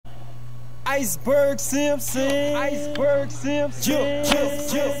Iceberg Simpson. Iceberg Simpson.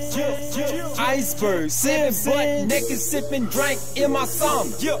 Iceberg Simpson. Butt naked sipping drink in my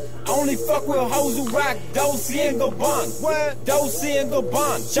sauna. Only fuck with hoes who rock Dolice&Gabbana. What?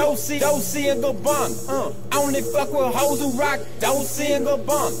 Dolice&Gabbana. Dolice&Gabbana. Only fuck with hoes who rock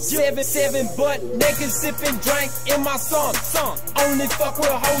Dolice&Gabbana. 7 butt naked sipping drink in my sauna. Only fuck with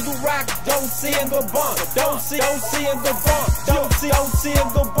hoes who rock Dolice&Gabbana. Dolice&Gabbana.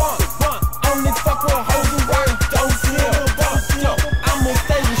 Only fuck with hoes who rock Dolice&Gabbana. I'ma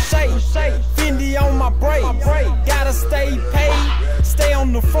stay with shade. Fendi on my braid. Gotta stay paid. Stay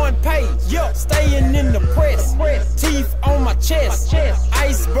on the front page. Staying in the press. Teeth on my chest.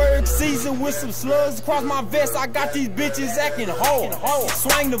 Iceberg season with some slugs across my vest. I got these bitches acting hard.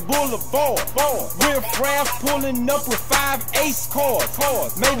 Swing the boulevard. Riff Raff pulling up with 5 ace cards.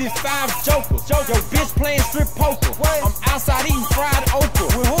 Maybe 5 jokers. Yo, bitch playing strip poker. I'm outside eating fried okra.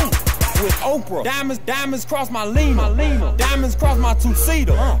 With who? With Oprah. Diamonds cross my Lima. Diamonds cross my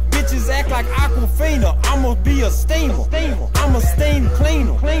two-seater. Bitches act like Aquafina. I'ma be a steamer. I'm a steam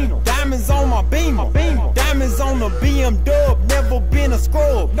cleaner. Diamonds on my Beamer. Diamonds on the BM Dub. Never been a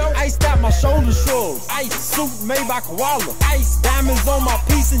scrub. Iced out my shoulder shrugs. Ice suit made by koala. Ice diamonds on my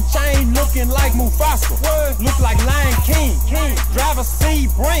piece and chain, looking like Mufasa. Look like Lion King. Driver C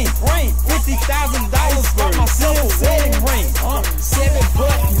brain. $50,000 for my silver wedding ring. 7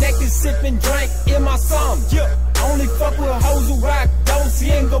 butt naked sipping drink in my sauna. Only fuck with hoes who rock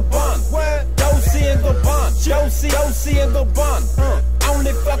Dolice&Gabbana. Dolice&Gabbana.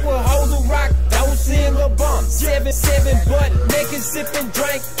 Only fuck with hoes who rock Dolice&Gabbana. 7 butt naked sipping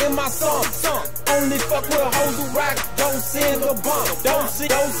drink in my sauna. Only fuck with hoes who rock Dolice&Gabbana.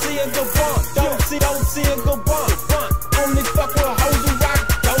 Dolice&Gabbana. Only fuck with hoes who rock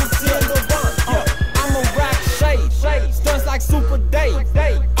Dolice&Gabbana. I'ma rock shade. Stunts like Super Dave.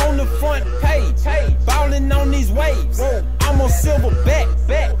 On the front page. Ballin' on these waves. I'm on silverback.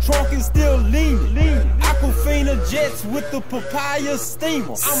 Trunk is still leaning. Aquafina jets with the papaya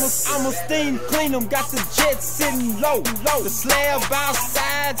steamer. I'm a steam clean 'em. Got the jets sitting low. The slab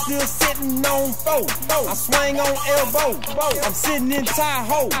outside still sitting on 4. I swing on elbow. I'm sitting in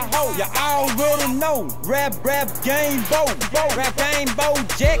Tahoe. You already know. Rap game Bo. Rap game Bo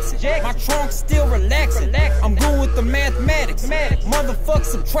Jackson. My trunk still relaxing. I'm good with the mathematics. Motherfuck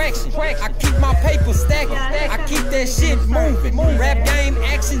subtraction. I keep my paper stacking. I keep that shit moving. Rap game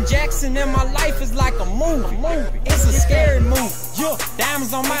Action Jackson, and my life is like a movie. It's a scary movie.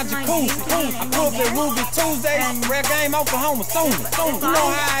 Diamonds on my jacuzzi. I pull up at Ruby Tuesdays. Rap game Oklahoma soon. You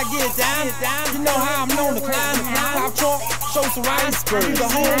know how I get down. You know how I'm known to climb. Pop trunk, show some iceberg. The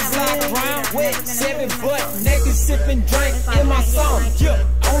whole block round. Wet 7 butt naked sipping drink in my sauna.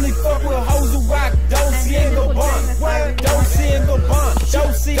 Only fuck with hoes who rock Dolice&Gabbana. Dolice&Gabbana.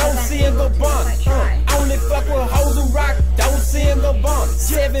 Only fuck with hoes who rock Dolice&Gabbana.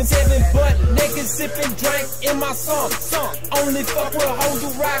 7 butt naked sipping drink in my sauna. Only fuck with hoes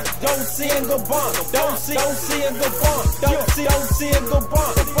who rock Dolice&Gabbana. Dolice&Gabbana.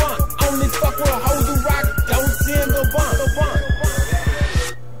 Only fuck with hoes who rock